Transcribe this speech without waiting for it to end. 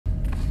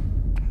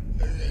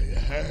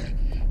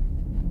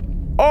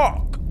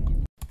Oh!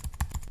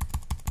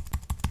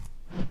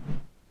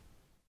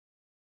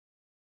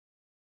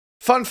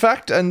 Fun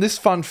fact, and this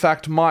fun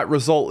fact might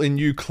result in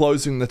you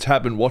closing the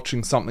tab and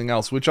watching something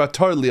else, which I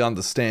totally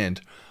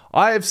understand.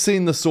 I have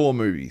seen the Saw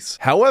movies.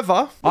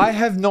 However, I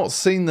have not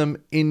seen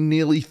them in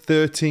nearly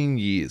 13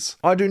 years.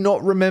 I do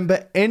not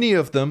remember any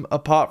of them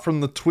apart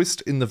from the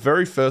twist in the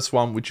very first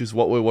one, which is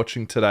what we're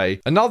watching today.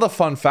 Another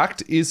fun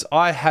fact is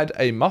I had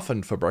a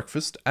muffin for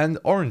breakfast and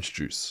orange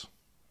juice.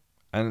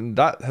 And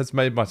that has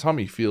made my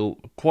tummy feel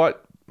quite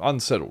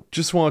unsettled.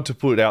 Just wanted to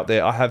put it out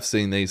there. I have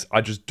seen these.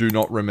 I just do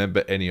not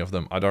remember any of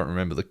them. I don't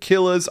remember the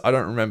killers. I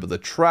don't remember the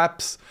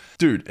traps.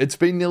 Dude, it's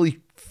been nearly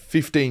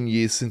 15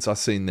 years since I've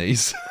seen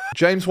these.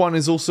 James Wan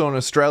is also an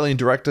Australian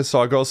director,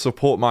 so I gotta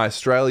support my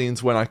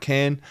Australians when I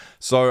can.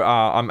 So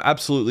I'm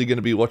absolutely going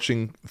to be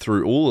watching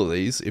through all of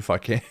these if I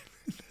can.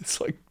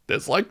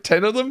 There's like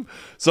 10 of them.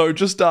 So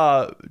just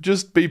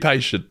be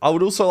patient. I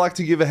would also like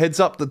to give a heads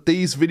up that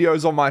these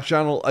videos on my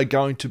channel are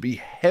going to be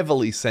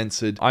heavily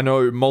censored. I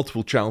know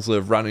multiple channels that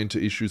have run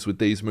into issues with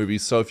these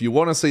movies. So if you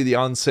want to see the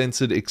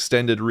uncensored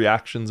extended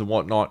reactions and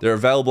whatnot, they're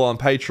available on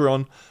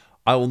Patreon.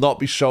 I will not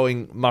be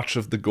showing much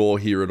of the gore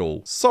here at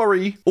all.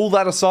 Sorry. All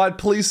that aside,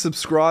 please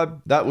subscribe.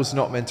 That was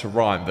not meant to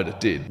rhyme, but it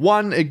did.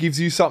 1, it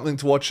gives you something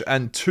to watch,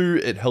 and 2,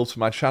 it helps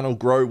my channel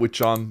grow,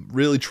 which I'm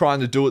really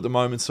trying to do at the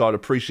moment, so I'd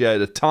appreciate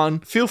it a ton.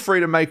 Feel free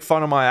to make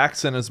fun of my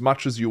accent as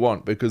much as you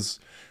want, because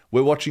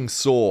we're watching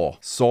Saw.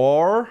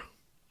 Saw?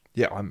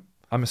 Yeah, I'm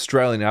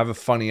Australian. I have a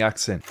funny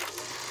accent.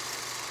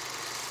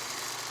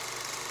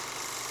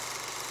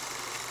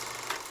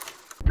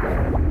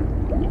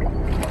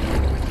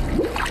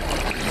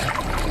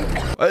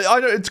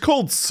 It's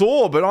called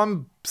Saw, but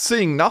I'm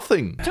seeing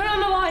nothing. Turn on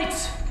the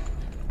lights!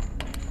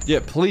 Yeah,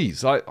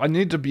 please. I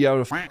need to be able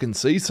to fucking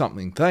see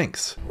something.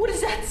 Thanks. What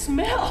is that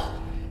smell?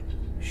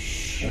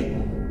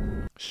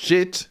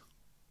 Shit.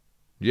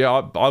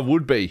 Yeah, I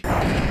would be.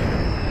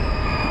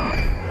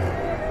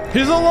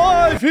 He's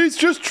alive! He's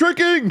just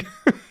tricking!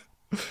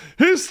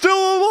 He's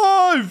still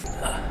alive!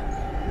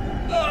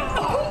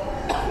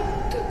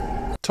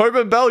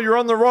 Tobin Bell, you're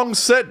on the wrong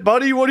set,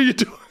 buddy. What are you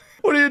doing?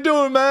 What are you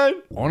doing,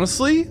 man?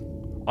 Honestly,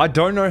 I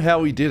don't know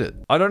how he did it.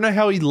 I don't know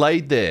how he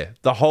laid there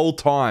the whole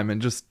time and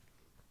just,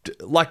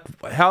 like,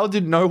 how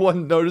did no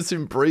one notice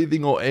him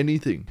breathing or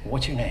anything?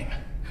 What's your name?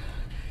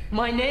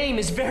 My name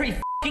is very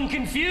f***ing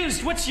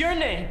confused. What's your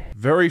name?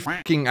 Very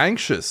fucking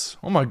anxious.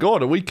 Oh my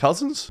god, are we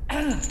cousins?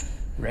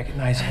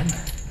 Recognize him?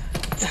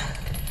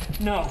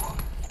 No.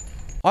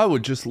 I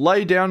would just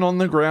lay down on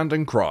the ground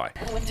and cry.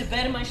 I went to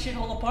bed in my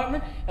shithole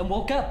apartment and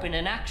woke up in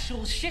an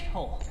actual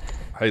shithole.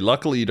 Hey,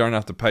 luckily you don't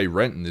have to pay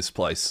rent in this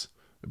place.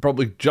 It'd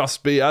probably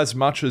just be as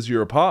much as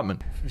your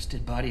apartment. First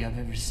dead body I've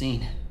ever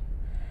seen.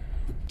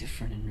 Looked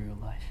different in real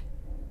life.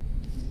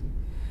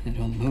 They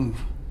don't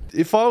move.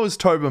 If I was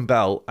Tobin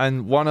Bell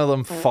and one of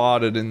them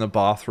farted in the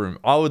bathroom,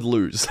 I would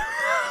lose.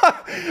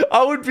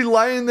 I would be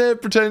laying there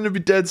pretending to be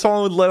dead.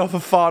 Someone would let off a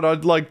fart.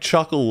 I'd like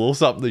chuckle or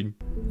something.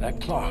 That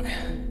clock.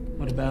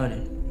 What about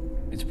it?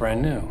 It's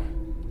brand new.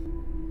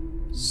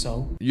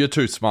 So? You're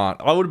too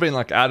smart. I would have been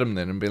like Adam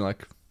then and been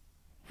like,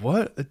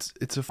 what?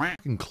 It's a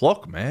fucking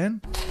clock, man.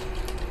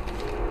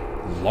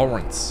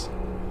 Lawrence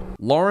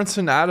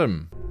and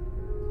Adam.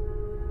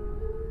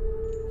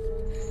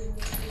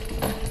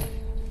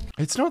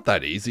 It's not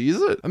that easy,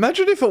 is it?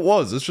 Imagine if it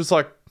was. It's just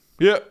like,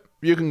 yep,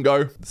 you can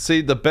go.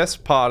 See, the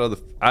best part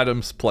of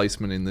Adam's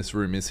placement in this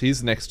room is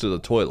he's next to the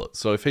toilet.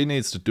 So if he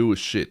needs to do his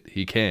shit,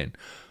 he can.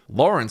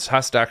 Lawrence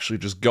has to actually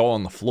just go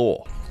on the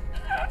floor.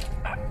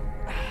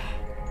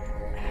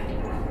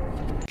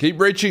 Keep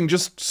reaching,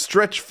 just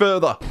stretch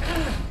further.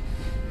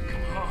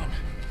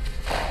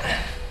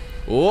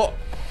 Oh,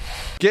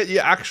 get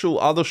your actual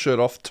other shirt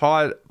off,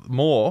 tie it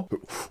more.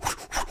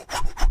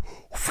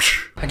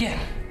 Again.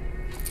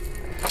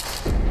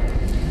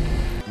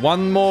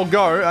 One more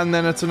go, and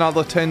then it's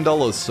another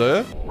 $10,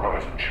 sir.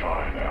 Rise and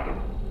shine, Adam.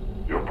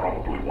 You're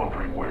probably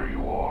wondering where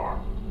you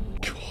are.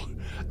 God,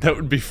 that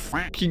would be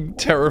fucking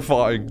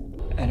terrifying.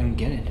 I don't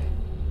get it.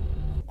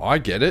 I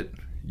get it.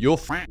 You're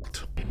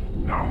fucked.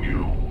 Now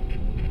you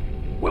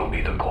will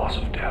be the cause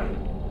of death.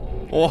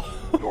 Oh.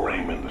 Your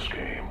aim in this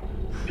game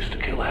is to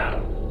kill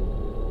Adam.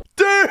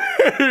 Dude!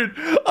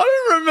 I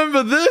don't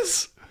remember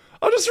this!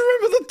 I just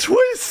remember the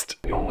twist!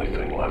 The only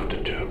thing left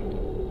to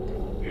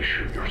do is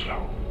shoot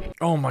yourself.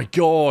 Oh my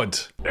god.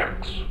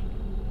 X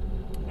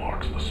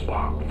marks the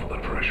spot for the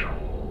treasure.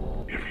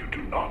 If you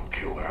do not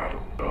kill Adam,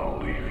 I'll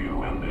leave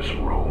you in this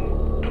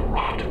room to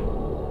rot.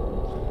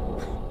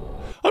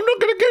 I'm not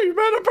gonna kill you,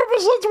 man. I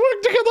promise. Let's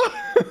work together.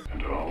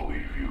 And I'll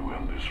leave you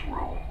in this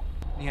room.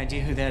 Any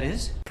idea who that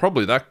is?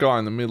 Probably that guy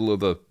in the middle of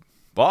the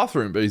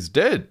bathroom, but he's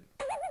dead.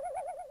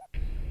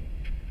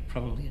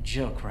 Probably a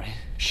joke, right?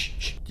 Shh,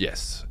 shh.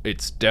 Yes,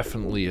 it's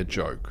definitely a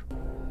joke.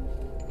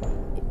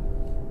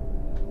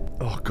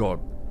 Oh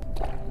god.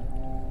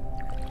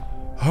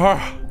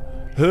 I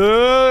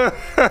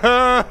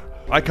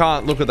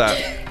can't look at that.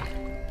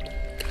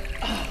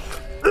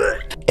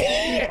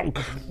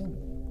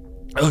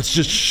 Oh, it's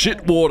just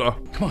shit water.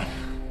 Come on.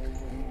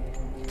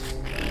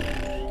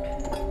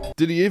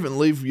 Did he even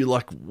leave you,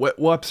 like, wet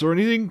wipes or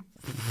anything?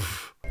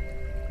 I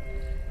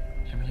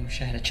really wish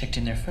I had checked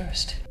in there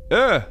first.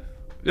 Yeah.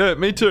 Yeah,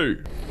 me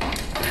too.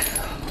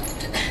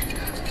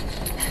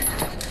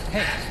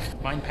 Hey,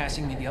 mind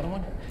passing me the other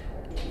one?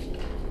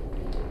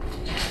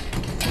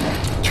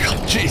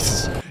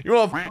 Jesus. You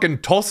want to fucking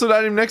toss it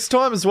at him next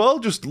time as well?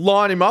 Just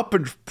line him up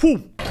and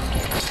poof.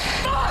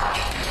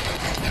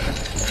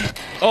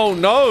 Oh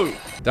no!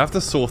 They have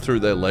to saw through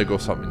their leg or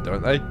something,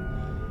 don't they?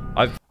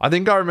 I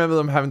think I remember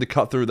them having to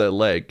cut through their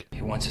leg.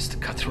 He wants us to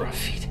cut through our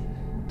feet.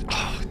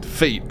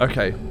 Feet,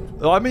 okay.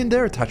 I mean,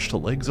 they're attached to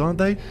legs, aren't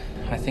they?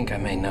 I think I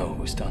may know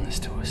who's done this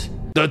to us.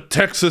 The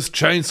Texas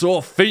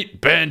Chainsaw Feet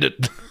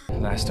Bandit.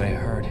 Last I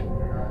heard,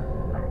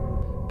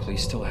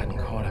 police still hadn't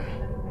caught him.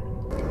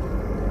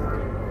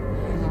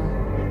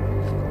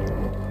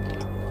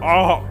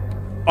 Oh.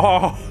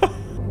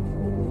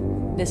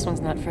 This one's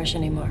not fresh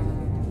anymore.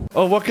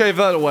 Oh, what gave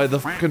that away? The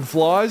fucking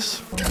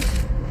flies?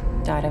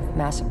 Died of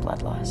massive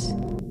blood loss.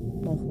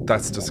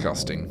 That's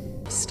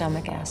disgusting.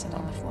 Stomach acid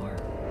on the floor.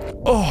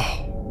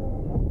 Oh.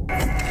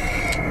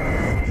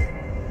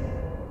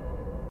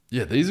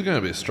 Yeah, these are going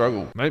to be a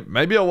struggle.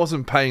 Maybe I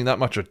wasn't paying that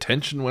much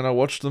attention when I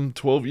watched them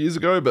 12 years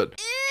ago, but...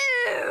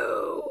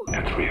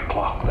 At 3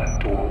 o'clock,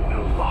 that door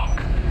will lock,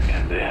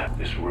 and then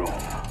this room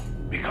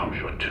becomes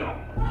your tomb.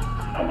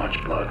 How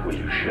much blood will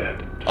you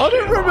shed? I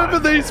don't remember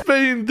these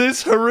being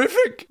this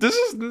horrific. This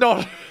is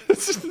not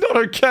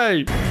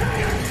okay.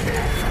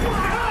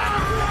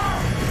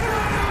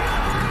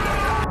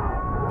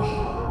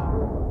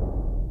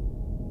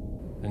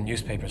 The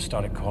newspapers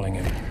started calling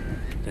him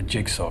the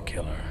Jigsaw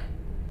Killer.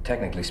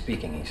 Technically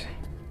speaking, he's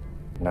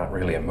not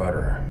really a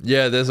murderer.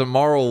 Yeah, there's a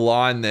moral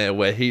line there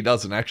where he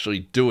doesn't actually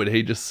do it.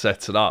 He just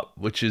sets it up,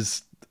 which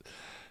is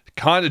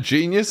kind of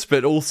genius,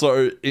 but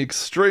also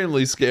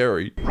extremely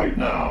scary. Right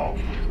now,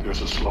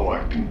 there's a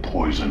slow-acting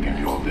poison in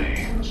your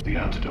veins. The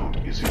antidote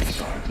is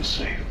inside the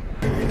safe.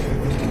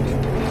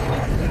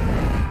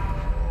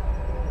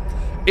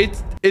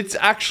 It's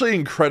actually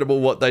incredible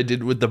what they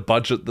did with the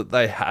budget that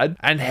they had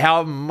and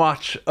how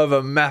much of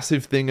a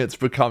massive thing it's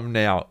become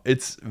now.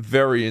 It's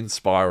very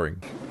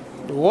inspiring.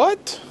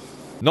 What?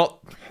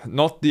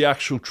 Not the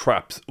actual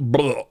traps.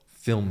 Blah.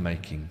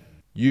 Filmmaking.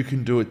 You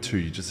can do it too,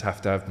 you just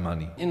have to have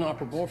money.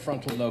 Inoperable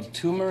frontal lobe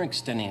tumor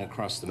extending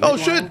across the Oh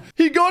midline. shit,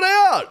 he got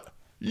out!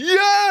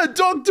 Yeah,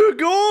 Dr.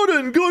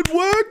 Gordon, good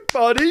work,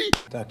 buddy!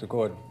 Dr.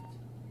 Gordon.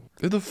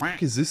 Who the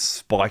fuck is this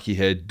spiky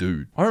haired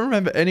dude? I don't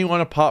remember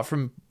anyone apart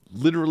from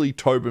literally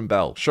Tobin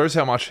Bell. Shows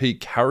how much he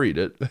carried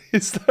it.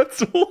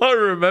 That's all I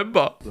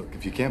remember. Look,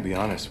 if you can't be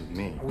honest with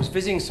me. I was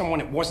visiting someone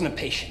that wasn't a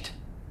patient.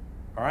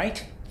 All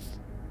right?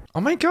 Oh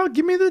my god,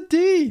 give me the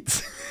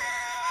deeds.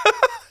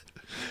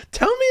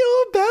 Tell me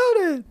all about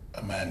it.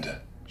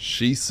 Amanda.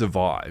 She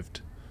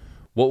survived.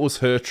 What was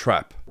her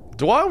trap?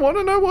 Do I want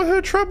to know what her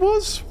trap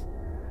was?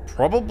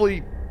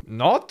 Probably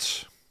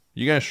not.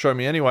 You're going to show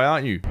me anyway,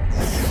 aren't you?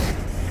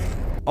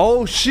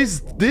 Oh,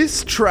 she's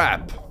this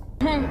trap.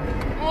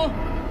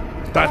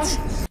 That's...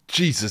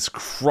 Jesus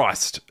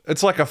Christ.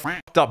 It's like a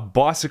f***ed up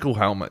bicycle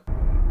helmet.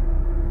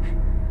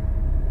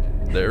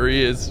 There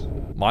he is.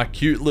 My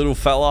cute little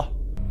fella.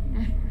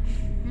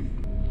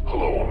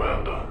 Hello,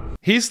 Amanda.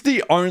 He's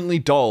the only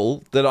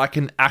doll that I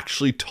can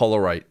actually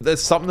tolerate.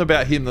 There's something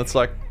about him that's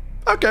like,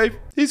 okay,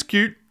 he's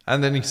cute.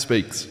 And then he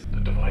speaks.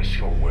 The device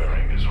you're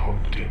wearing is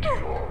hooked into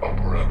your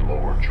upper and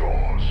lower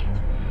jaws.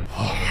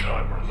 When the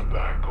timer in the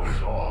back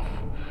goes off,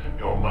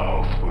 your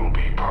mouth will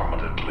be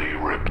permanently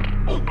ripped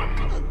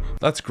open.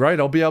 That's great.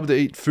 I'll be able to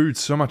eat food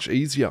so much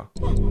easier.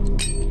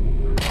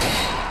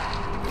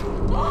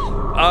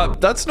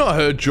 That's not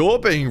her jaw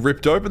being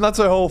ripped open. That's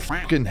her whole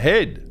fucking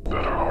head.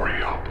 Better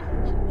hurry up.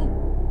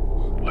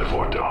 Live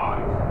or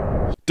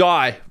die.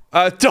 Die.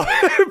 Die.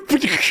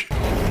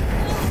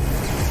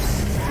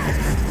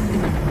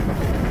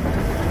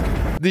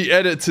 The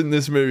edits in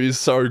this movie is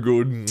so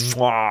good.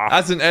 Mwah.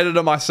 As an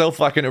editor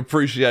myself, I can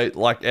appreciate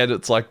like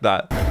edits like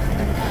that.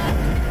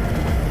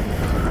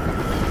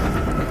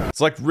 It's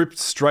like ripped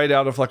straight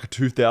out of like a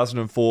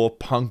 2004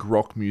 punk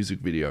rock music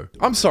video.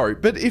 I'm sorry,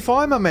 but if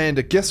I'm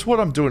Amanda, guess what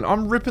I'm doing?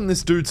 I'm ripping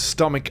this dude's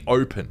stomach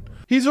open.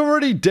 He's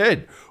already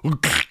dead. Oh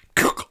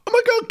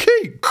my god,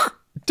 key!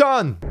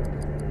 Done.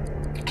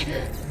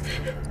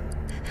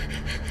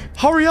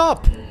 Hurry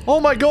up!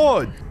 Oh my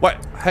god! Wait,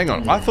 hang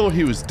on. I thought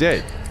he was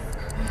dead.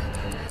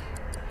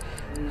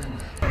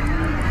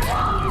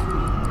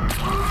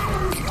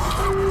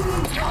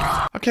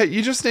 Okay,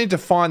 you just need to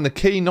find the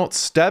key, not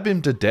stab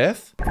him to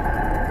death.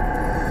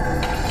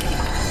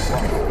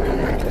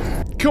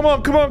 Come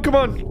on, come on, come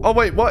on. Oh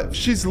wait, what?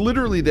 She's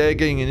literally there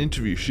getting an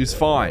interview. She's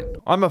fine.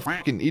 I'm a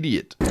fucking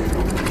idiot.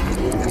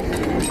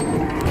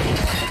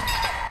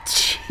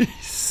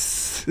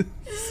 Jesus.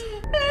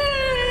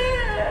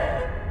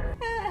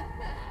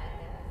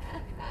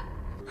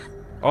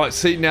 Alright,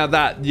 see now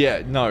that,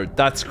 yeah, no,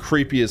 that's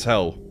creepy as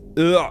hell.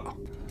 Ugh.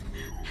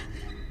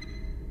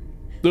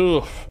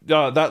 Ugh.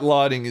 That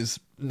lighting is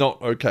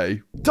not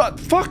okay.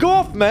 Fuck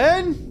off,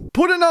 man!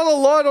 Put another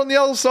light on the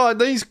other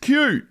side, he's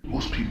cute.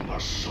 Most people are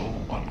so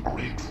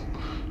ungrateful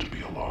to be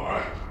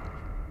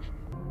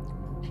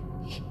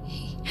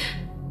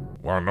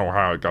Wanna know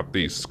how I got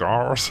these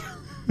scars?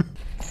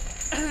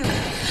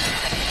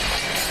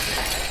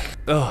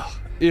 Ugh.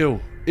 Ew.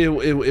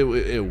 Ew, ew, ew,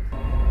 ew.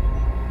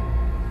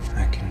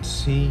 I can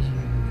see you.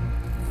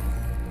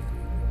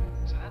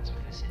 So that's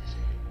what this is.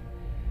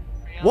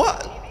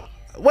 What?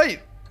 Wait.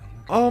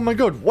 Oh my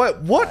god.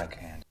 What?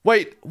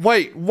 Wait.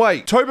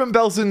 Tobin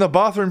Bell's in the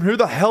bathroom. Who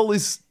the hell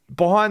is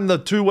behind the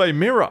two-way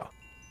mirror?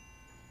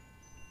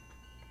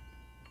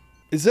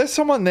 Is there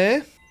someone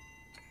there?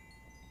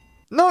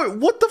 No,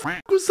 what the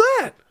f was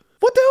that?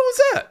 What the hell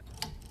was that?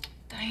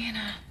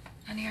 Diana,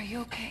 honey, are you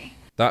okay?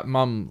 That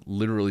mum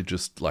literally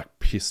just like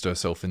pissed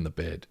herself in the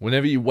bed.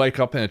 Whenever you wake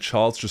up and a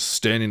child's just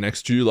standing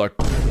next to you like...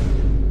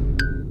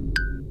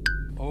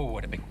 Oh,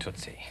 what a big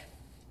tootsie.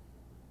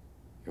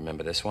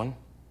 Remember this one?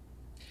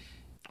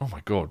 Oh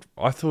my god,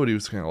 I thought he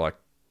was gonna like...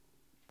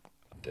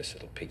 This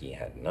little piggy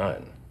had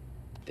none.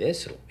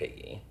 This little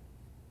piggy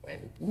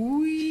went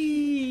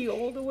wee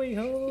all the way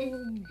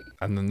home.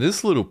 And then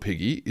this little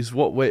piggy is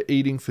what we're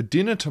eating for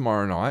dinner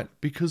tomorrow night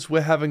because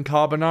we're having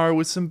carbonara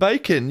with some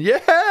bacon.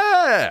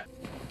 Yeah!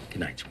 Good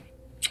night,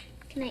 sweetie.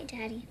 Good night,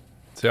 Daddy.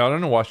 See, I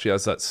don't know why she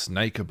has that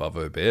snake above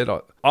her bed.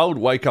 I would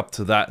wake up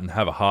to that and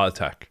have a heart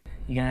attack.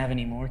 You gonna have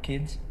any more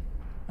kids?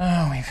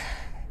 Oh, we've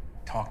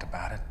talked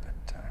about it, but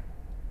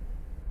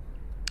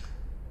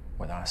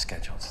with our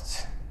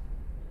schedules,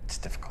 it's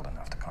difficult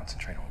enough to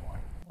concentrate on one.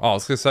 Oh, I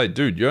was gonna say,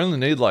 dude, you only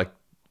need like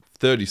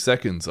 30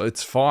 seconds.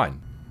 It's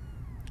fine.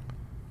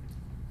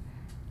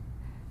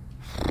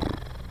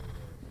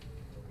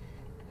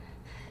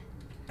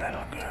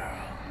 Little girl.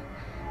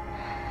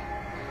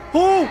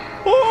 Oh!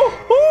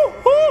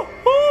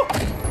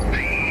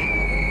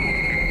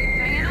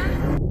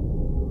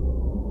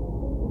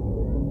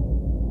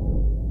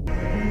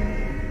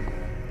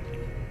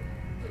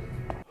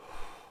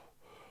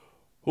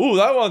 Ooh,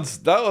 that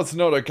one's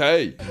not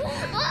okay.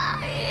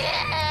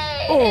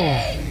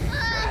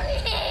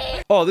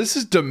 Oh, this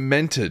is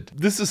demented.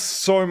 This is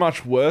so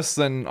much worse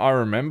than I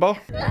remember.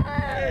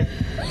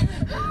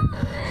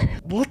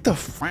 What the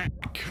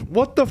fuck?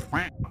 What the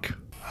fuck?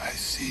 I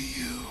see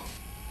you.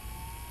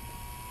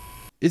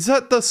 Is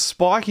that the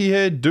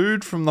spiky-haired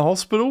dude from the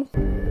hospital?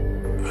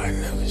 I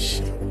never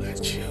should have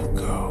let you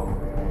go.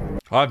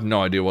 I have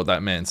no idea what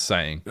that man's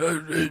saying.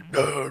 Look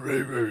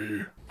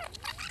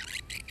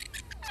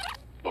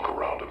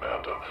around,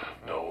 Amanda.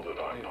 Know that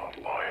I'm not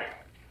lying.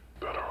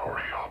 Better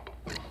hurry up.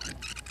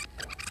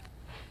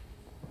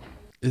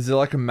 Is it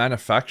like a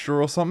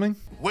manufacturer or something?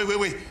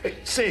 Wait. Hey,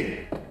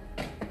 sing.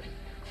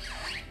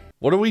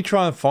 What are we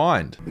trying to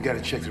find? We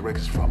gotta check the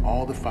records for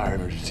all the fire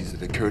emergencies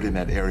that occurred in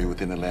that area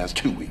within the last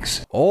 2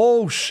 weeks.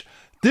 Oh,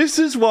 this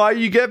is why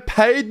you get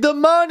paid the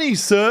money,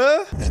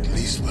 sir. At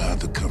least we'll have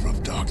the cover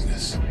of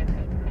darkness.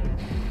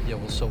 Yeah,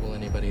 well, so will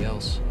anybody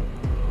else.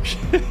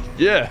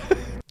 Yeah,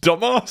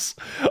 dumbass.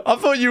 I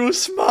thought you were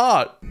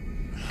smart.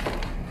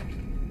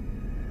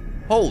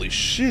 Holy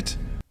shit.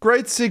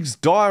 Grade 6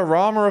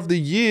 diorama of the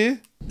year.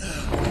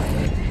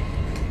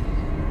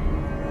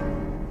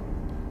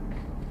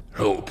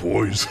 Hello,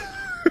 boys.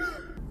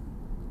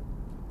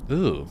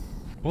 Ew.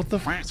 What the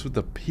f***'s with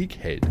the pig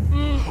head?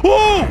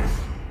 Oh!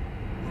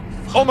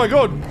 Oh my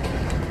god.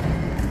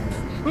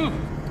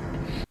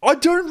 I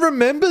don't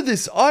remember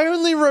this. I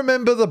only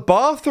remember the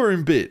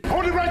bathroom bit.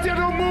 Hold it right there,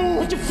 don't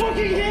move! Put your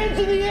fucking hands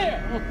in the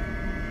air!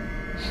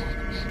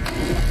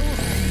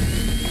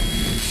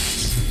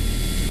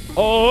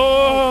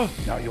 Oh!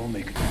 Now you'll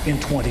make it. In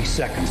 20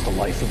 seconds, the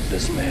life of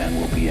this man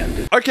will be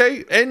ended.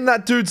 Okay, end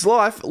that dude's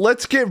life.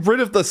 Let's get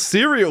rid of the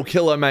serial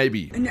killer,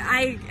 maybe.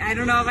 I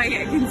don't know if I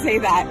can say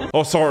that.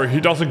 Oh, sorry. He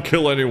doesn't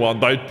kill anyone.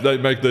 They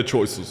make their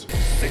choices.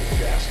 Sick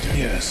bastard.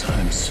 Yes,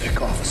 I'm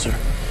sick, officer.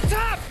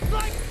 Stop!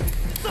 Like,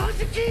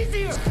 the keys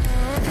here!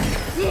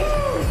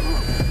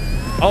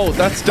 Oh,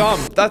 that's dumb.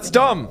 That's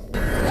dumb.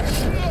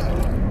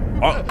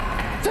 Oh.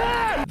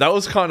 That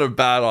was kind of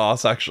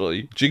badass,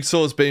 actually.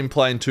 Jigsaw's been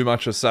playing too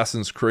much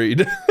Assassin's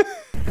Creed.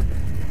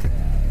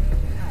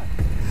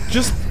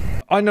 Just,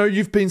 I know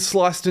you've been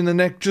sliced in the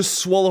neck. Just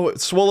swallow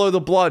it. Swallow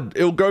the blood.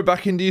 It'll go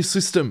back into your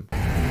system.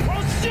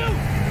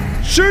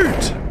 Oh, shoot!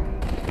 Shoot!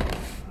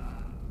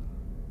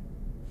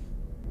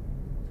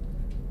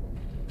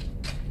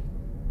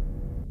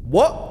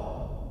 What?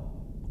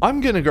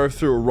 I'm gonna go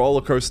through a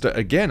roller coaster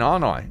again,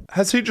 aren't I?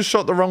 Has he just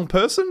shot the wrong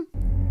person?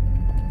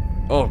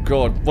 Oh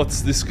god,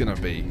 what's this gonna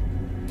be?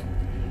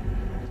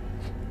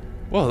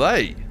 What are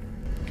they?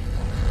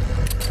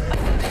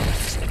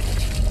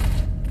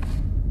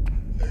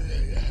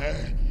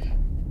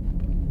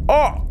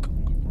 Oh!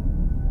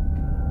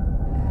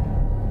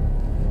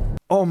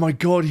 Oh my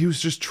god, he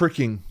was just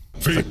tricking.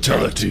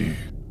 Fatality.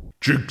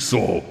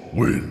 Jigsaw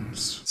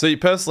wins. See,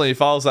 personally,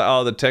 if I was that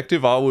other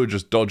detective, I would have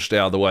just dodged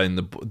out of the way and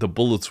the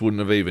bullets wouldn't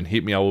have even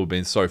hit me. I would have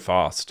been so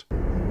fast.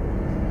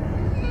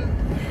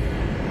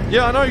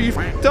 Yeah, I know, you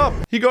f***ed up.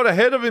 He got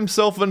ahead of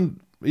himself and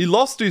he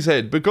lost his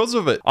head because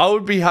of it. I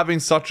would be having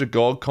such a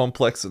god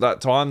complex at that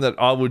time that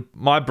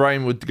my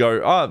brain would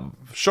go,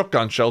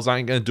 shotgun shells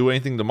ain't gonna do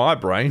anything to my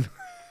brain.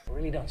 I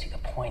really don't see the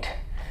point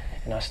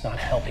and us not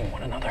helping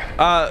one another.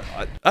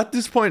 At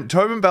this point,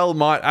 Tobin Bell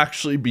might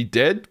actually be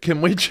dead.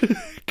 Can we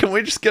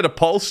just get a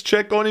pulse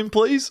check on him,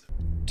 please?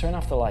 Turn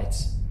off the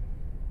lights.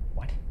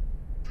 What?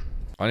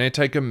 I need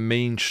to take a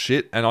mean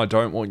shit, and I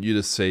don't want you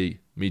to see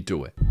me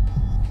do it.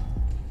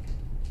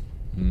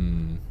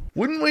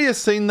 Wouldn't we have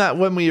seen that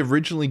when we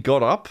originally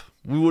got up?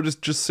 We would have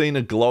just seen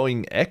a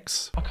glowing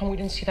X. How come we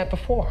didn't see that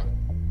before?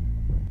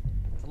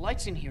 The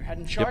lights in here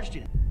hadn't charged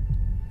yet.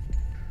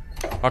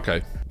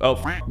 Okay. Oh,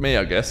 f me,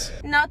 I guess.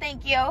 No,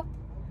 thank you.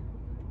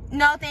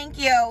 No, thank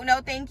you. No,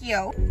 thank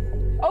you.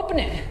 Open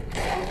it!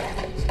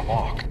 It's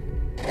locked.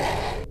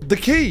 The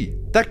key!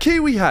 That key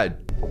we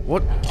had!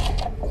 What?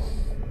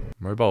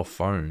 Mobile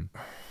phone.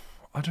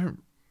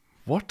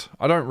 What?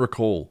 I don't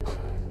recall.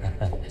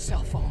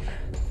 Cell phone.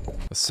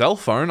 A cell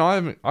phone? I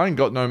ain't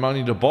got no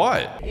money to buy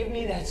it. Give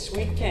me that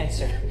sweet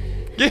cancer.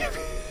 Give me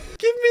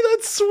that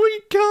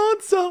sweet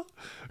cancer.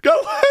 Go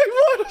away,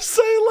 why do you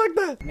say it like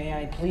that? May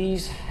I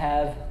please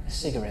have a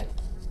cigarette?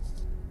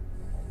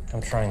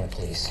 I'm trying the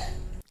police.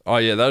 Oh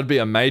yeah, that would be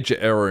a major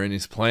error in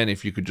his plan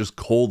if you could just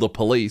call the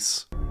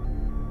police.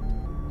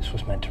 This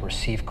was meant to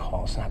receive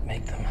calls, not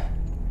make them.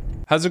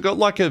 Has it got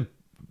like a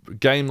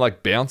game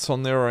like Bounce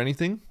on there or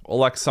anything? Or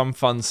like some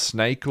fun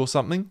snake or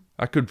something?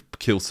 I could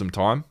kill some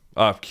time.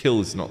 Kill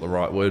is not the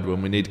right word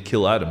when we need to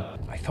kill Adam.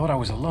 I thought I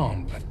was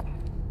alone, but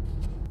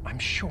I'm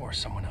sure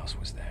someone else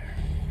was there.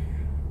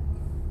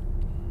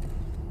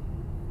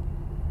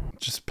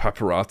 Just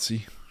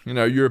paparazzi. You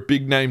know, you're a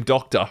big name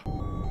doctor.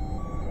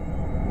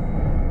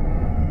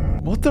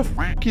 What the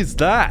f*** is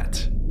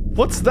that?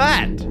 What's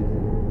that?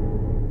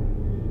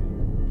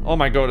 Oh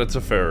my god, it's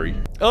a fairy.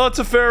 Oh, it's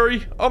a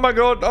fairy. Oh my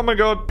god, oh my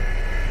god.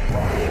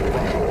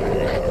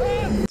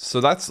 So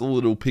that's the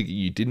little piggy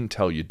you didn't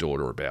tell your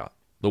daughter about.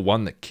 The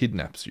one that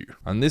kidnaps you.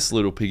 And this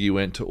little piggy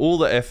went to all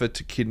the effort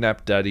to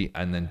kidnap Daddy,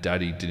 and then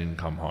Daddy didn't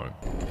come home.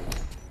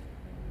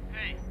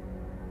 Hey,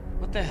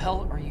 what the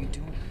hell are you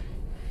doing?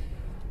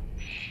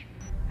 Shh.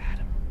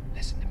 Adam,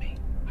 listen to me.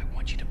 I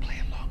want you to play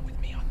along with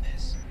me on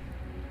this.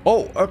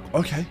 Oh,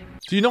 okay.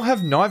 Do you not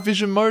have night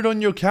vision mode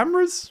on your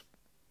cameras?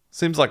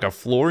 Seems like a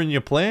flaw in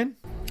your plan.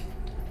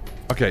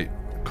 Okay,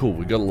 cool,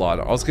 we got a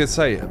lighter. I was gonna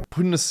say,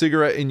 putting a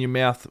cigarette in your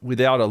mouth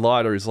without a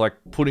lighter is like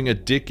putting a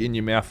dick in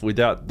your mouth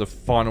without the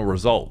final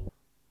result.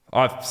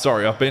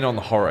 Sorry, I've been on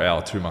the horror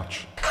hour too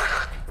much.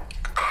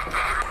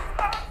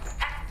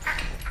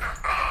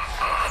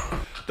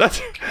 That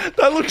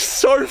looks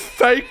so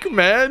fake,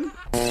 man.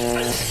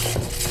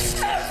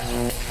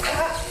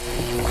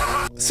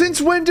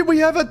 Since when did we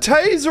have a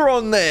taser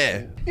on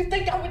there? You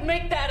think I would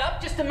make that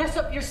up just to mess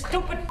up your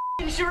stupid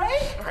f***ing charade?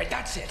 Alright,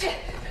 that's it.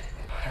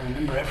 I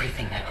remember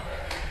everything now.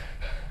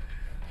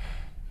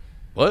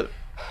 What?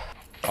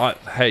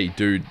 Hey,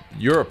 dude,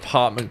 your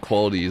apartment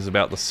quality is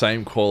about the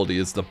same quality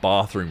as the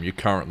bathroom you're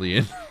currently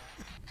in.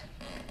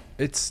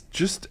 It's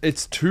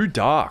too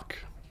dark.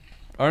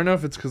 I don't know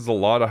if it's because the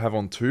light I have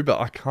on too, but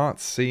I can't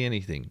see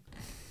anything.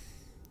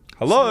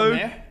 Hello?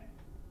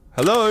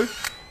 Hello?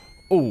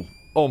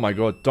 Oh my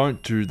god,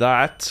 don't do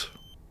that.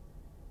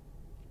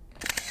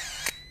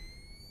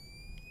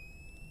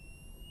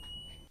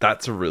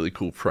 That's a really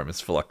cool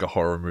premise for like a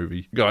horror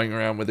movie. Going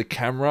around with a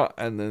camera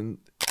and then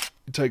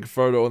you take a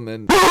photo and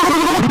then...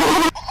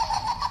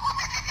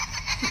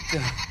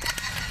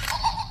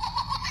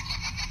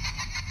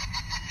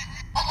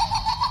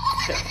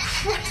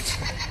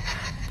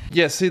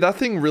 Yeah, see, that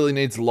thing really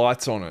needs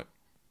lights on it.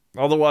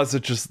 Otherwise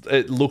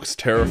it looks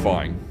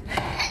terrifying.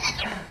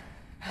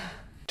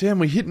 Damn,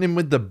 we're hitting him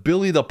with the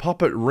Billy the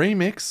Puppet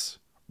remix.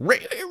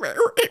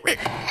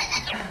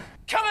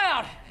 Come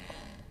out!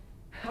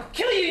 I'll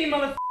kill you, you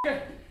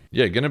motherfucker!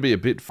 Yeah, gonna be a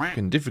bit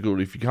fucking difficult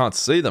if you can't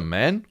see them,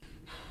 man.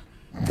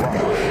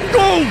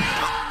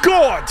 Oh,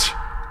 God!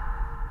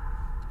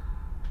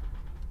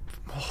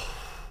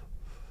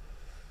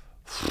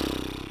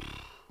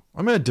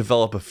 I'm gonna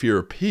develop a fear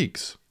of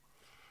pigs.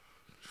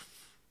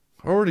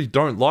 I already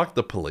don't like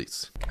the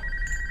police.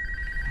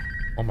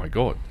 Oh my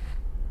god.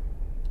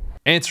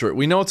 Answer it.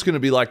 We know it's gonna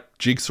be like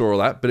Jigsaw or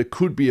that, but it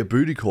could be a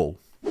booty call.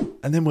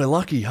 And then we're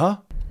lucky, huh?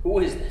 Who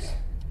is this?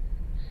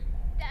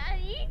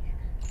 Daddy?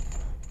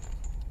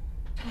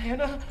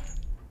 Diana?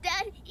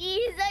 Daddy,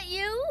 is that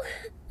you?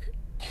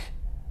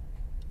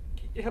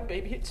 Yeah,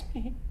 baby, it's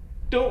me.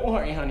 Don't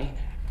worry, honey.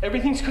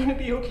 Everything's gonna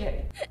be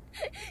okay.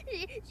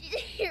 She's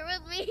here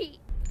with me.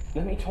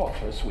 Let me talk to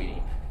her,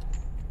 sweetie.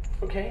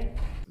 Okay?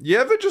 You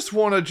ever just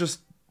want to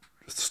just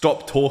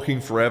stop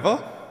talking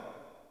forever?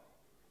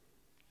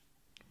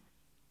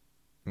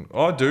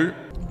 I do.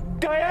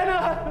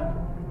 Diana!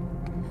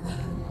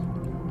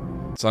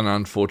 It's an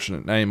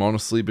unfortunate name,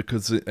 honestly,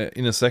 because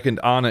in a second,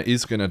 Anna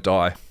is going to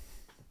die.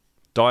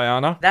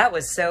 Diana? That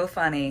was so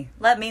funny.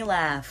 Let me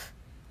laugh.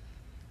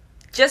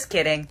 Just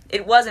kidding.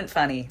 It wasn't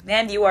funny.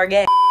 And you are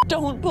gay.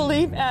 Don't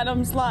believe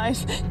Adam's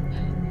lies.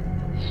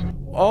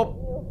 Oh,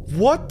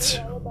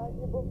 what?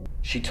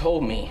 She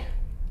told me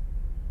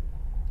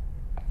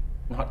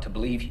not to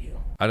believe you.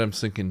 Adam's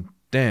thinking,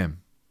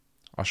 damn,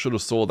 I should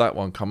have saw that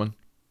one coming.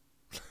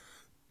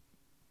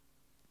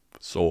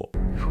 Saw.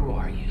 Who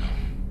are you?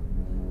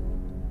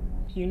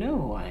 You know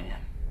who I am.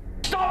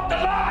 Stop the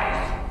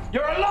lies!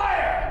 You're a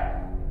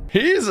liar!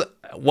 He's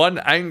one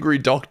angry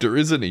doctor,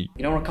 isn't he?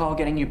 You don't recall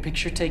getting your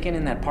picture taken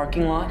in that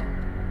parking lot?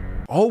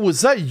 Oh,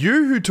 was that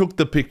you who took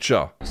the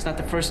picture? It's not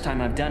the first time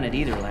I've done it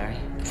either, Larry.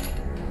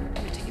 I've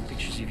been taking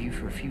pictures of you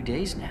for a few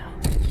days now.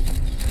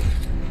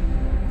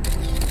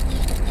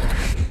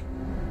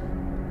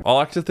 I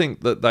like to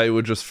think that they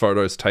were just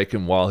photos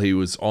taken while he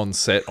was on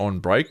set on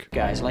break.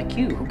 Guys like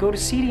you who go to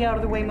seedy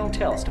out-of-the-way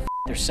motels to f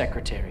their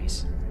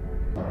secretaries.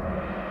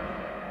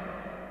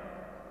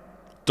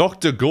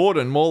 Dr.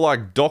 Gordon, more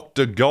like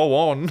Dr. Go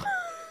On.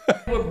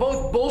 We're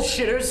both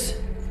bullshitters.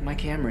 My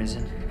camera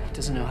isn't. It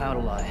doesn't know how to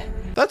lie.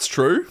 That's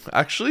true,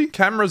 actually.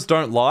 Cameras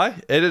don't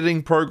lie.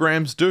 Editing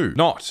programs do.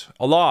 Not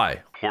a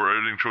lie. Poor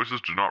editing choices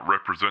do not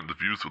represent the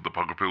views of the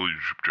Puggapillar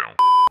YouTube channel.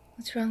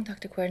 What's wrong,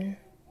 Dr. Gordon?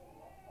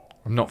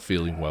 I'm not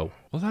feeling well.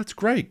 Well, that's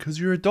great, because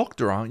you're a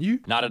doctor, aren't you?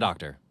 Not a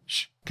doctor.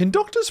 Shh. Can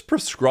doctors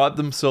prescribe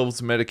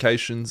themselves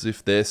medications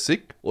if they're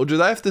sick? Or do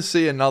they have to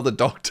see another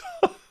doctor?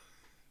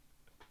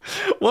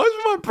 Why is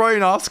my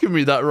brain asking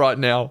me that right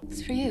now?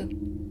 It's for you.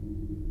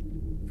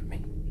 For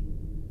me.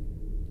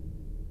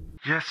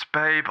 Yes,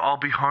 babe, I'll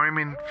be home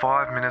in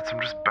 5 minutes.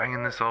 I'm just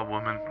banging this old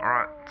woman.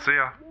 Alright, see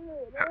ya.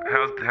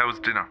 How was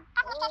dinner?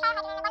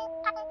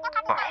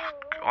 Oh,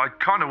 I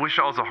kind of wish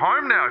I was at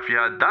home now if you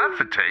had that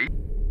for tea.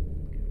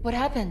 What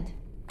happened?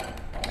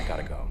 I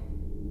gotta go.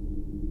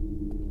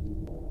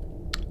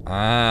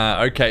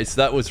 Ah, okay,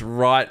 so that was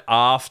right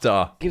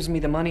after. Gives me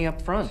the money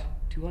up front.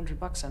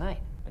 $200 a night.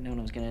 If I'd known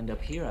I was gonna end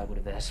up here, I would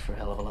have asked for a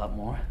hell of a lot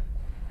more.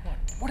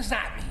 What does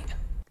that mean?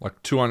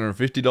 Like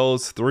 $250,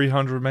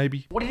 $300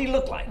 maybe? What did he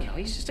look like? You know,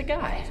 he's just a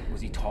guy.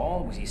 Was he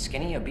tall? Was he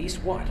skinny? Obese?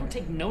 What? Don't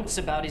take notes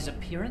about his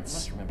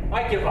appearance.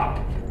 I give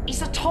up.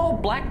 He's a tall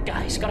black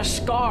guy. He's got a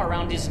scar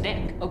around his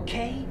neck,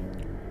 okay?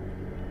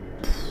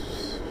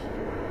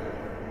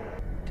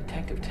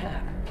 Detective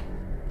Tapp.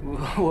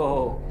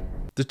 Whoa.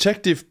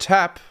 Detective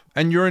Tapp,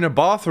 and you're in a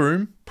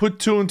bathroom. Put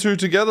two and two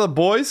together,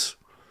 boys.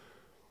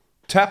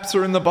 Taps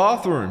are in the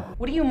bathroom.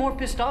 What are you more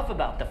pissed off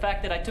about? The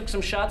fact that I took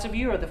some shots of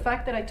you, or the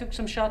fact that I took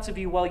some shots of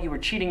you while you were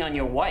cheating on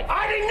your wife?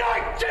 I did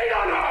not cheat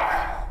on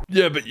her!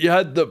 Yeah, but you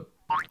had the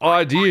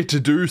idea to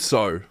do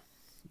so.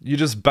 You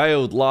just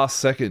bailed last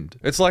second.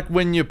 It's like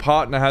when your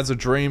partner has a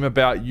dream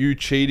about you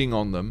cheating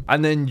on them,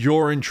 and then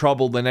you're in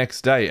trouble the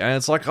next day. And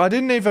it's like, I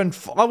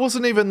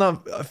wasn't even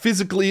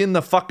physically in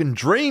the fucking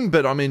dream,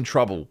 but I'm in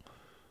trouble.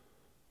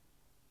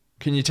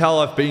 Can you tell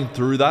I've been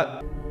through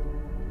that?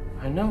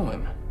 I know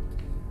him.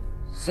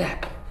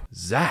 Zap.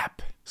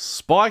 Zap.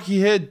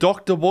 Spiky-haired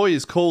doctor boy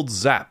is called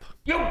Zap.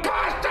 You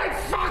bastard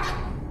fuck!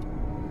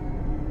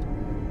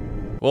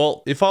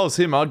 Well, if I was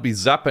him, I'd be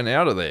zapping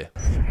out of there.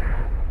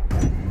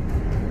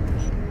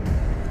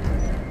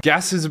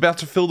 Gas is about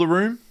to fill the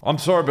room? I'm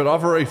sorry, but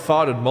I've already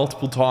farted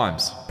multiple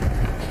times.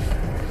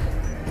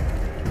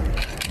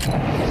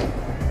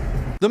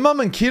 The mum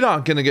and kid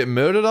aren't gonna get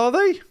murdered, are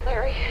they?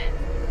 Larry.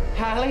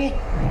 Hallie?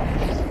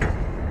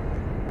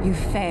 You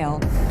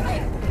failed.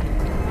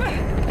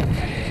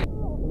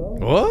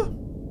 What?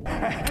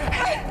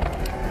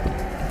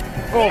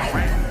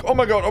 Oh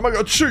my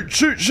god, shoot!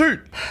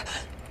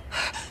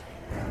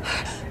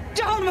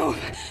 Don't move!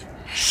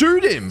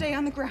 Shoot him! Stay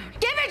on the ground.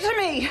 Give it to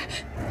me!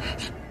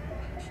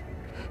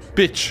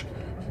 Bitch.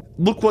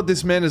 Look what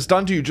this man has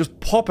done to you. Just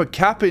pop a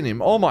cap in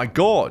him. Oh my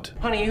god.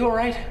 Honey, you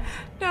alright?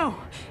 No,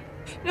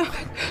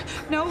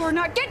 we're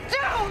not. Get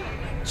down!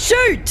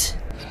 Shoot!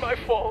 It's my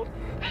fault.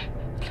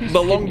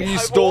 The longer you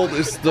stall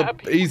this, the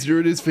easier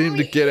it is for him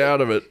to get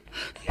out of it.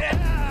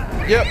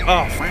 Yep.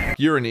 Oh,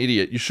 you're an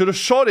idiot. You should have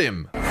shot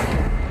him.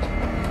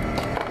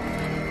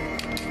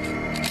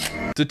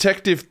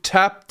 Detective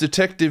Tapp,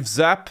 Detective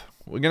Zap.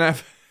 We're gonna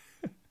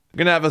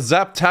have a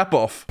Zap tap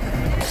off.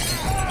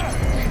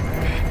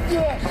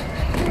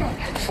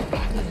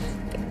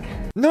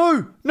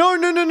 No!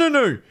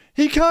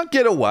 He can't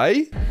get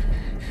away.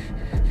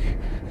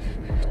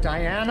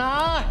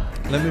 Diana!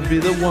 Let me be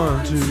the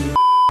one to...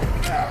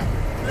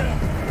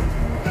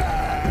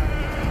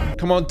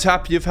 Come on,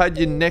 Tapp, you've had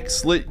your neck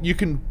slit. You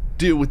can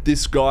deal with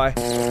this guy.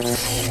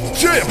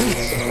 Jim!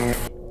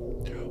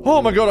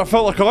 Oh my god, I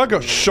felt like I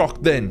got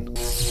shocked then.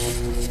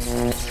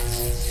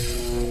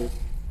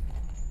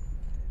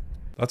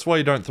 That's why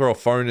you don't throw a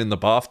phone in the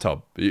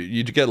bathtub.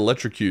 You get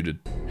electrocuted.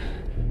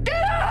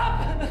 Get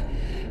up!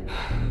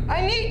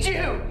 I need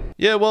you!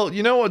 Yeah, well,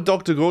 you know what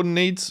Dr. Gordon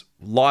needs?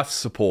 Life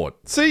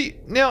support.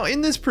 See, now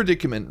in this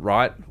predicament,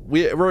 right,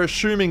 we're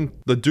assuming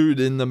the dude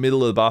in the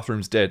middle of the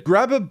bathroom's dead.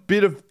 Grab a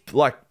bit of,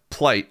 like,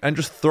 plate and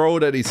just throw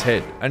it at his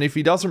head. And if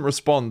he doesn't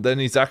respond, then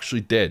he's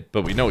actually dead.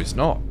 But we know he's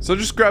not. So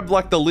just grab,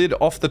 like, the lid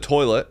off the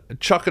toilet and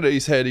chuck it at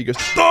his head. He goes,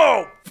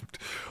 "Oh!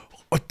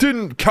 I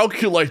didn't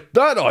calculate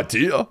that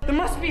idea." There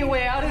must be a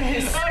way out of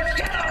this.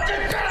 Get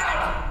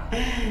up!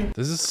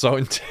 This is so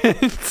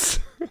intense.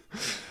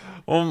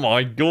 Oh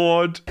my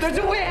god. There's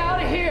a way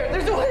out of here!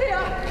 There's a way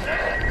out!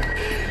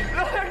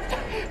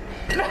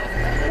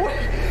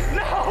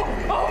 No!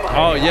 Oh my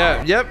Oh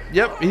yeah,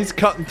 yep. He's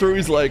cutting through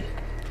his leg.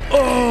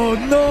 Oh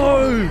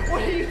no!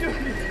 What are you doing?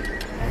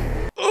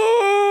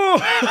 Oh!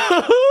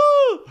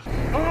 Oh,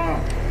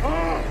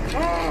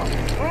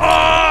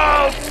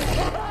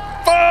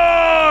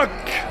 fuck!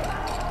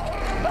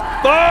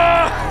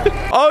 Ah!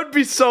 I would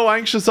be so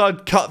anxious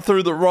I'd cut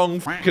through the wrong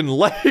fucking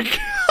leg.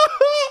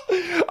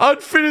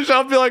 I'd finish,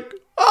 I'd be like,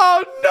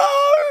 oh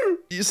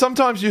no!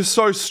 Sometimes you're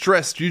so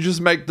stressed, you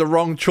just make the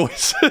wrong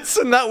choices,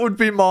 and that would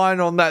be mine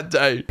on that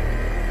day.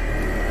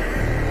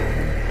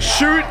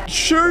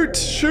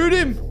 Shoot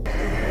him!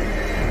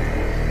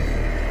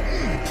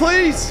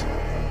 Please!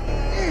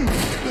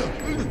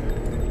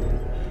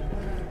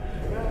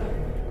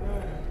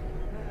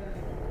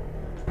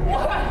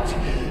 What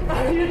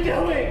are you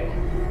doing?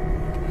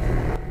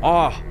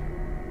 Oh.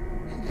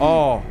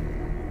 Oh.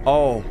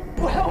 Oh.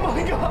 Oh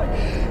my god!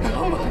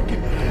 Oh my god!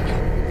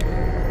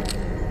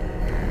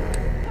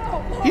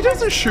 He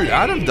doesn't shoot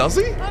Adam, does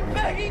he? I'm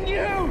begging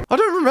you! I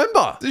don't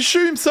remember. Does he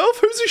shoot himself?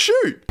 Who's he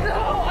shoot? No,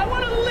 I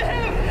want to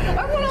live!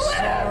 I want to live!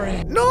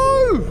 Sorry.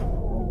 No!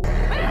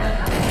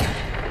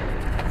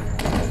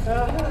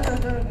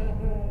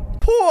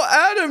 Poor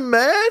Adam,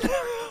 man!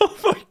 Oh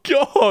my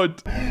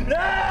god! No!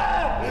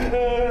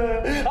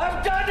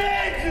 I've done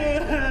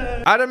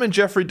it! Adam and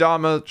Jeffrey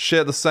Dahmer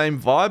share the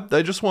same vibe.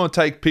 They just want to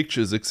take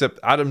pictures, except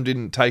Adam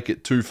didn't take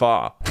it too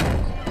far.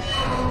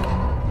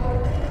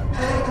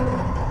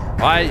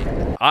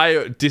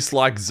 I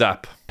dislike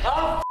Zap.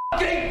 I'll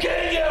fucking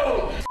kill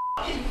you!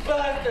 Fucking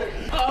bastard!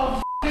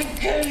 I'll fucking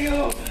kill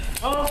you!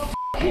 I'll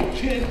fucking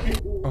kill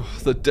you! Oh,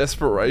 the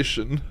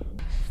desperation.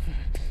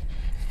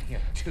 You're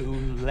too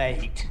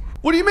late.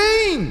 What do you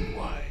mean?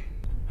 Why?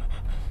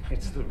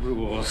 It's the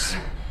rules.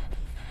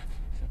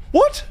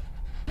 What?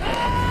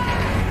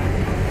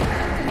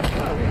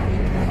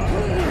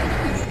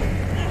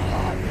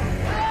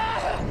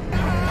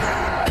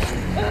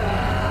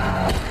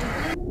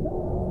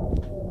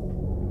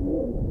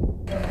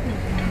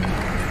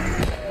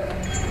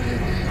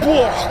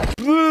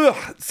 Whoa.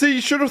 See,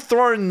 you should have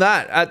thrown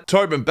that at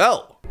Tobin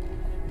Bell.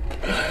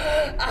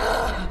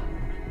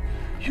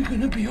 You're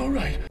gonna be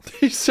alright.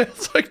 He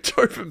sounds like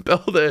Tobin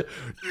Bell there.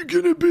 You're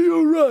gonna be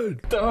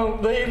alright.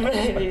 Don't leave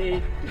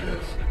me.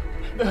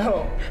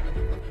 No.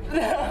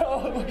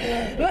 No.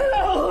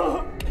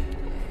 No.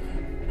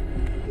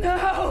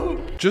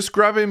 No. Just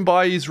grab him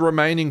by his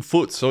remaining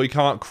foot so he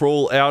can't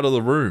crawl out of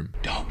the room.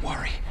 Don't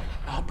worry.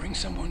 I'll bring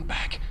someone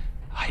back.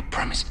 I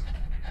promise.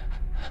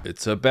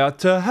 It's about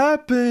to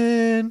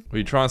happen. Are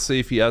you trying to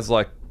see if he has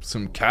like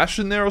some cash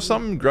in there or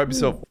something? Grab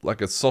yourself like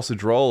a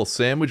sausage roll or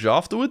sandwich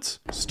afterwards.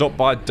 Stop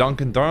by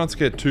Dunkin' Donuts,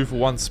 get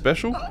 2-for-1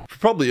 special.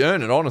 Probably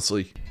earn it,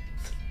 honestly.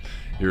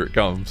 Here it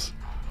comes.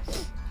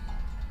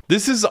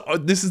 This is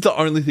the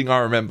only thing I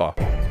remember.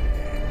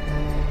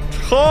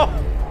 Oh,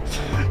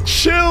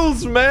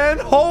 chills, man.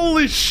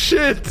 Holy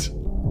shit.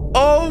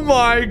 Oh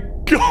my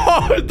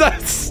god,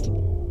 that's...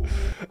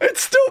 It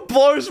still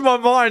blows my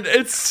mind.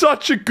 It's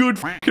such a good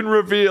fucking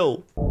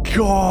reveal.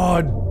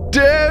 God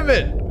damn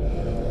it.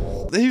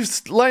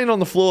 He's laying on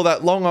the floor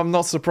that long. I'm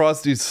not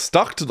surprised he's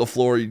stuck to the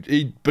floor.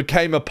 He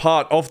became a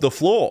part of the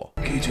floor.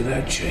 Key to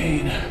that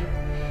chain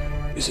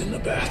is in the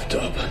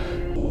bathtub.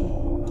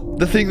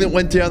 The thing that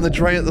went down the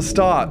drain at the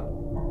start.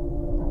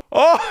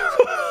 Oh!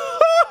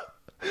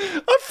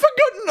 I've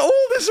forgotten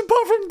all this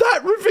apart from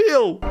that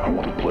reveal. I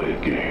want to play a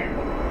game.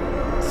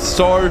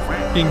 So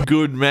fucking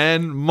good,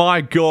 man.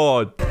 My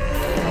god.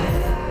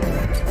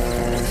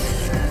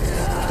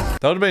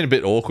 That would have been a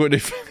bit awkward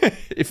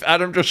if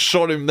Adam just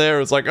shot him there.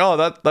 It's like,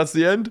 oh, that's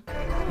the end.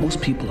 Most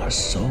people are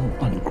so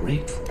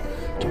ungrateful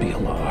to be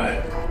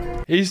alive.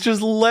 He's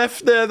just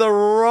left there to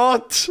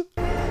rot.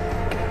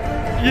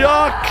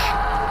 Yuck.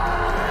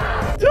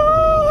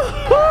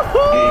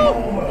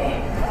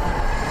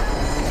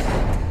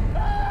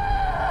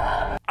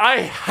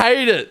 I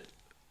hate it.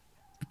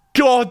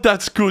 God,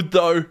 that's good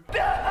though.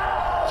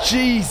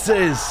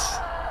 Jesus.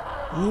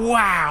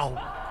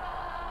 Wow.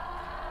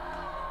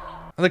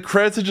 And the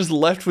credits are just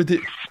left with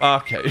it.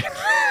 Okay.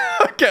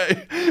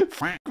 Okay.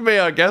 F me,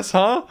 I guess,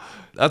 huh?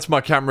 That's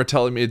my camera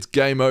telling me it's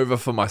game over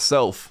for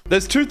myself.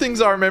 There's two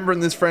things I remember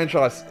in this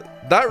franchise.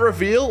 That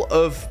reveal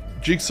of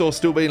Jigsaw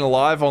still being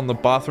alive on the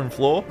bathroom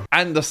floor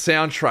and the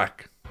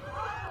soundtrack.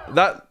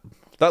 That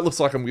looks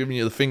like I'm giving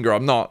you the finger.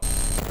 I'm not.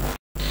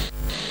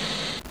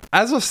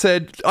 As I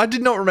said, I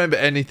did not remember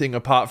anything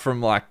apart from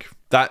like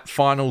that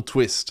final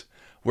twist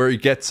where he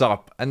gets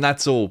up and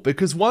that's all.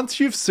 Because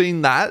once you've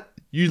seen that,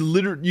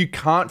 you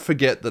can't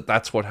forget that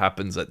that's what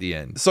happens at the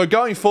end. So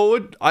going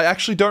forward, I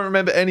actually don't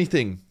remember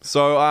anything.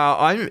 So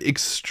I'm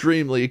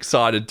extremely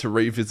excited to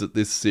revisit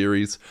this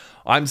series.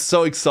 I'm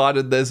so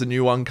excited there's a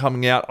new one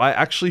coming out. I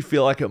actually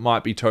feel like it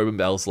might be Tobin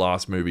Bell's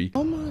last movie.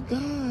 Oh my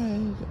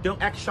god.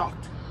 Don't act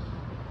shocked.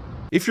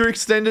 If you're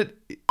extended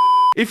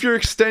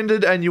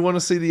and you want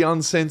to see the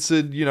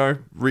uncensored, you know,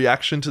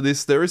 reaction to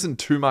this, there isn't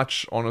too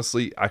much,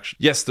 honestly. Actually,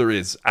 yes, there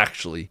is,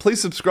 actually. Please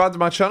subscribe to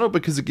my channel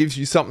because it gives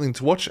you something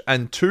to watch.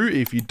 And two,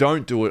 if you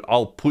don't do it,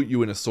 I'll put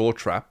you in a Saw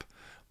trap.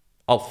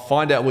 I'll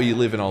find out where you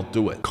live and I'll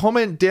do it.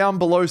 Comment down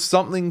below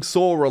something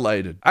Saw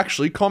related.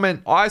 Actually,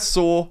 comment, I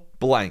saw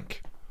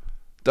blank.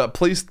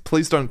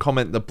 Please don't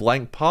comment the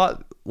blank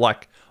part.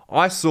 Like,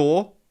 I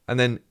saw, and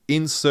then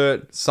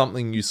insert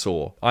something you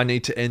saw. I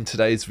need to end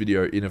today's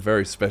video in a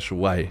very special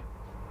way.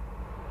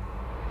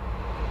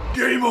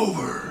 Game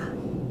over.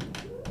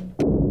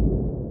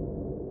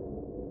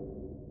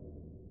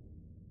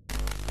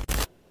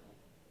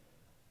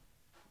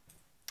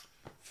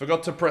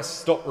 Forgot to press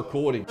stop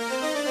recording.